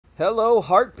Hello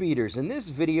heartbeaters. In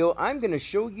this video I'm going to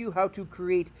show you how to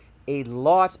create a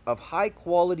lot of high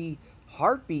quality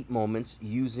heartbeat moments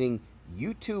using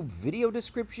YouTube video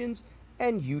descriptions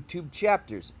and YouTube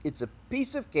chapters. It's a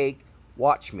piece of cake.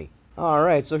 Watch me.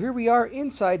 Alright, so here we are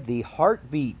inside the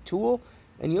heartbeat tool,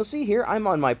 and you'll see here I'm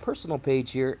on my personal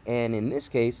page here, and in this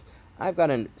case I've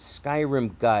got a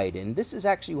Skyrim guide, and this is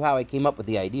actually how I came up with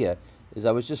the idea. Is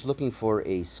I was just looking for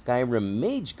a Skyrim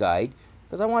Mage guide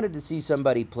because I wanted to see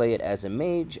somebody play it as a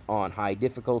mage on high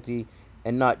difficulty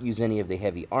and not use any of the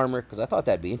heavy armor, because I thought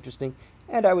that'd be interesting,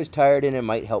 and I was tired and it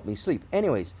might help me sleep.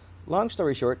 Anyways, long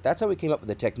story short, that's how we came up with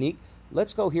the technique.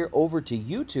 Let's go here over to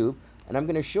YouTube, and I'm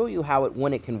going to show you how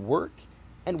when it can work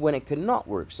and when it cannot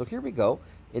work. So here we go.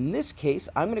 In this case,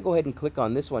 I'm going to go ahead and click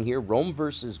on this one here, Rome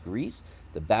versus Greece,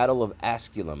 the Battle of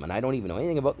Asculum. And I don't even know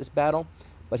anything about this battle,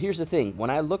 but here's the thing. When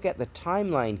I look at the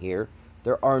timeline here,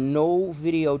 there are no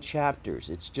video chapters.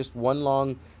 It's just one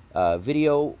long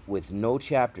video with no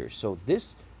chapters. So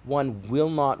this one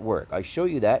will not work. I show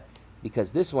you that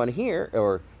because this one here,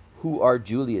 or who are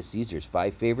Julius Caesar's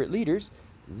 5 favorite leaders,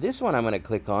 this one I'm going to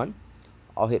click on.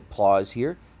 I'll hit pause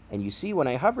here, and you see when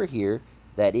I hover here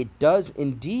that it does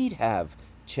indeed have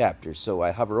chapters. So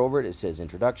I hover over it, it says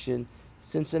Introduction,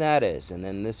 Cincinnatus, and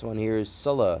then this one here is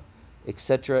Sulla,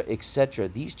 etc., etc.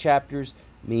 These chapters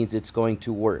means it's going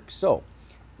to work. So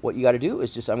what you got to do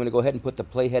is I'm going to go ahead and put the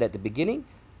playhead at the beginning.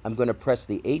 I'm going to press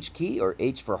the H key, or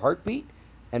H for heartbeat,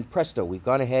 and presto, we've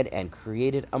gone ahead and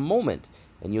created a moment.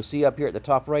 And you'll see up here at the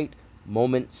top right,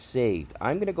 moment saved.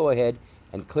 I'm going to go ahead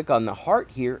and click on the heart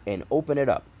here and open it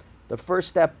up. The first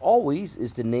step always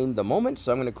is to name the moment,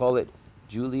 so I'm going to call it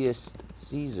Julius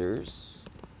Caesar's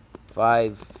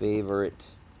 5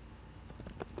 favorite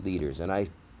leaders. And I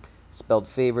spelled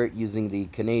favorite using the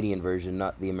Canadian version,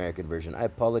 not the American version. I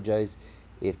apologize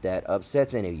if that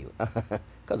upsets any of you,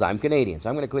 because I'm Canadian. So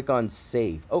I'm going to click on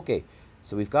save. Okay,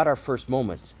 so we've got our first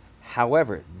moments.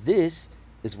 However, this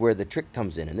is where the trick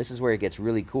comes in, and this is where it gets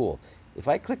really cool. If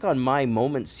I click on my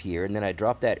moments here, and then I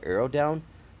drop that arrow down,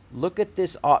 look at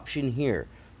this option here,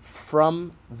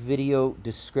 from video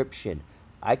description.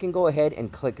 I can go ahead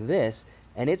and click this,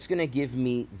 and it's going to give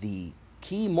me the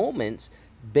key moments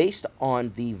based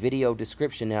on the video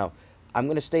description. Now, I'm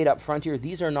going to state up front here,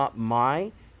 these are not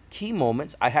my key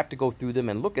moments. I have to go through them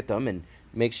and look at them and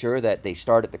make sure that they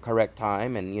start at the correct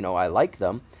time and, I like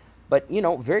them. But,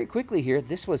 very quickly here,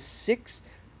 this was 6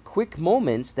 quick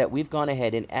moments that we've gone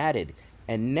ahead and added.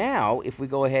 And now, if we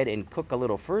go ahead and cook a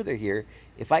little further here,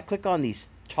 if I click on these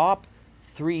top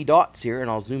 3 dots here,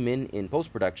 and I'll zoom in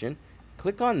post-production,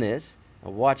 click on this,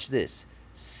 and watch this.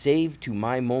 Save to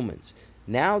my moments.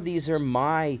 Now these are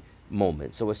my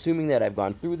moments. So assuming that I've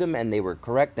gone through them and they were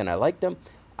correct and I like them,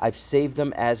 I've saved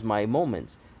them as my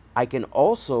moments. I can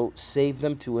also save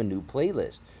them to a new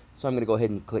playlist. So I'm going to go ahead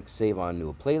and click save on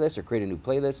new playlist, or create a new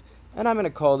playlist, and I'm going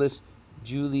to call this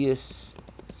Julius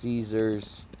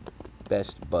Caesar's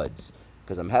Best Buds,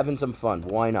 because I'm having some fun.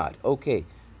 Why not? Okay,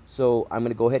 so I'm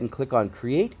going to go ahead and click on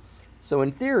create. So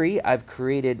in theory, I've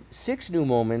created 6 new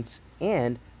moments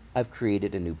and I've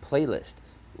created a new playlist.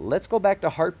 Let's go back to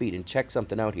heartbeat and check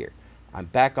something out here. I'm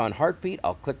back on heartbeat.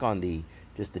 I'll click on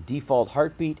just the default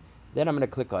heartbeat. Then I'm going to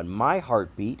click on my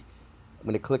heartbeat. I'm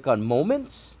going to click on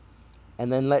moments,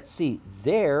 and then let's see,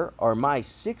 there are my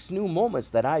 6 new moments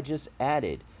that I just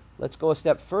added. Let's go a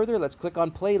step further. Let's click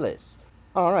on playlists.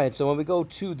 Alright, so when we go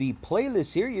to the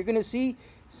playlist here, you're going to see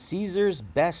Caesar's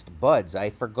Best Buds. I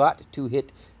forgot to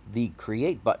hit the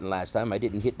create button last time. I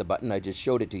didn't hit the button, I just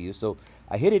showed it to you. So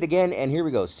I hit it again, and here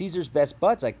we go. Caesar's Best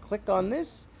Buds. I click on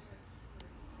this,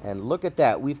 and look at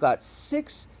that. We've got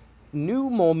 6 new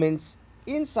moments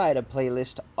inside a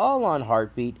playlist, all on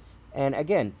heartbeat. And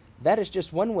again, that is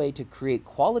just one way to create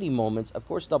quality moments. Of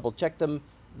course, double check them,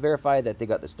 verify that they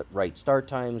got the right start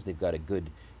times, they've got a good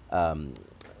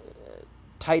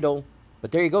title.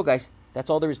 But there you go, guys. That's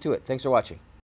all there is to it. Thanks for watching.